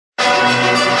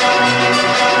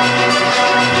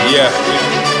Yeah.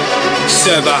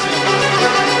 Sever.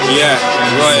 Yeah.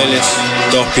 Royalist.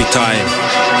 Duppy time.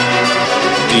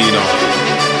 Do you know?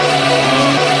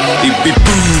 It be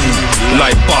boom.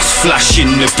 Like bus flash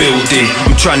in the building.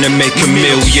 I'm trying to make a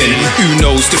million. Who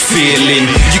knows the feeling?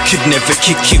 You could never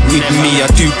kick it with me. I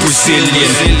do Brazilian.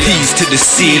 Peas to the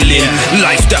ceiling.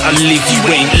 Life that I live, you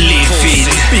ain't living.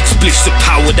 Big spliffs of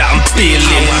power that I'm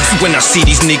feeling. When I see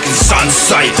these niggas on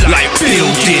sight, like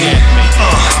building.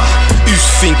 Who's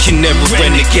thinking never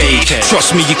renegade?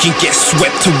 Trust me, you can get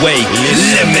swept away.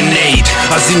 Lemonade,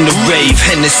 I was in the rave,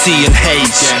 Hennessy and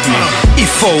haze.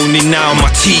 If only now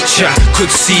my teacher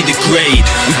could see the grade.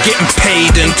 I'm getting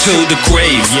paid until the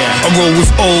grave. I roll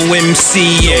with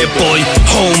OMC, yeah boy,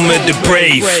 home of the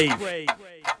brave.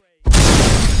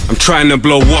 I'm trying to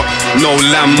blow up, no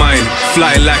landmine.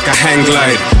 Fly like a hang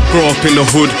glide. Grow up in the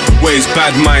hood, where it's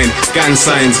bad mind. Gang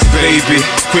signs, baby,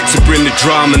 quick to bring the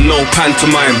drama, no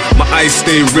pantomime. My eyes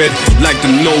stay red like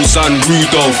the nose on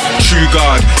Rudolph. True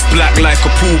guard, black like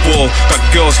a pool ball. Got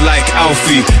girls like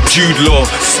Alfie, Jude Law,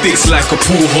 sticks like a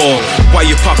pool hall. While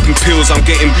you popping pills, I'm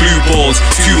getting blue balls.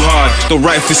 Too hard, don't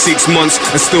write for 6 months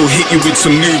and still hit you with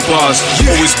some new bars.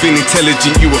 Always been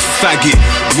intelligent, you a faggot,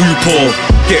 RuPaul.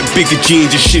 Get bigger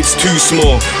jeans, your shit's too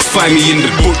small. Find me in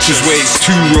the butcher's where it's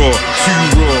too raw. Too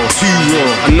raw, too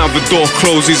raw. Another door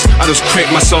closes, I just create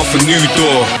myself a new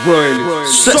door.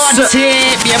 Sod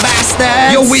tip, you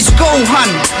bastards. Yo, it's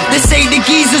Gohon. They say the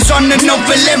geezer's on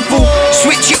another level.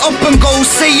 Switch it up and go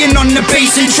saying on the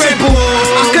bass and treble.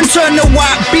 I can turn the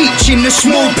white beach into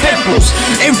small pebbles.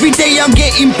 Every day I'm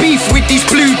getting beef with these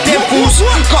blue devils.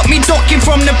 Got me docking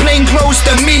from the plain clothes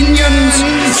to minions.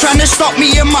 Trying to stop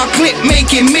me in my clip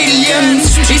making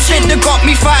millions. He said they got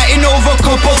me fighting over a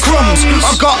couple crumbs.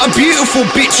 I got a beautiful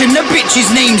bitch and the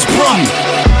bitch's name's Brum.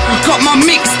 Got my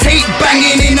mixtape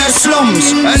banging in the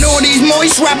slums. And all these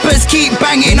moist rappers keep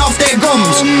banging off their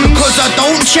gums. Cause I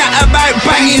don't chat about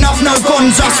banging off no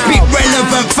guns. I spit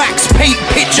relevant facts, paint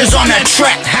pictures on a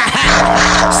track.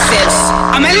 Sibs,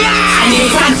 I'm alive. And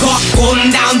if I got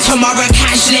gunned down tomorrow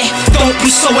casually, don't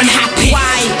be so unhappy.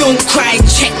 Why? Don't cry,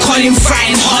 check Colin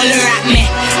Fry and holler at me.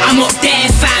 I'm up there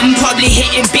fam, probably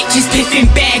hitting bitches, piffing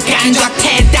bare ganja.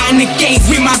 Tear down the gate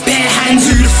with my bare hands.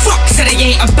 Who the fuck said I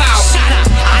ain't about?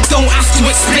 I don't have to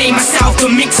explain myself, the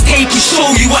mixtape will show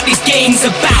you what the game's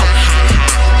about.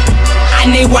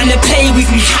 And they wanna play with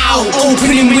me, how?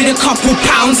 Opening with a couple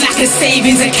pounds like a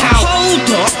savings account. Hold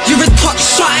up, you're a top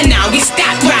shotter now, is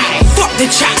that right? Fuck the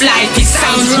trap life, it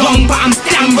sounds wrong but I'm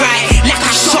damn right. Like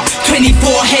I shot 24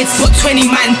 heads but 20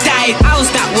 man died. How's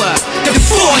that work? The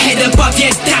forehead above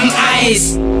your damn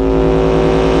eyes.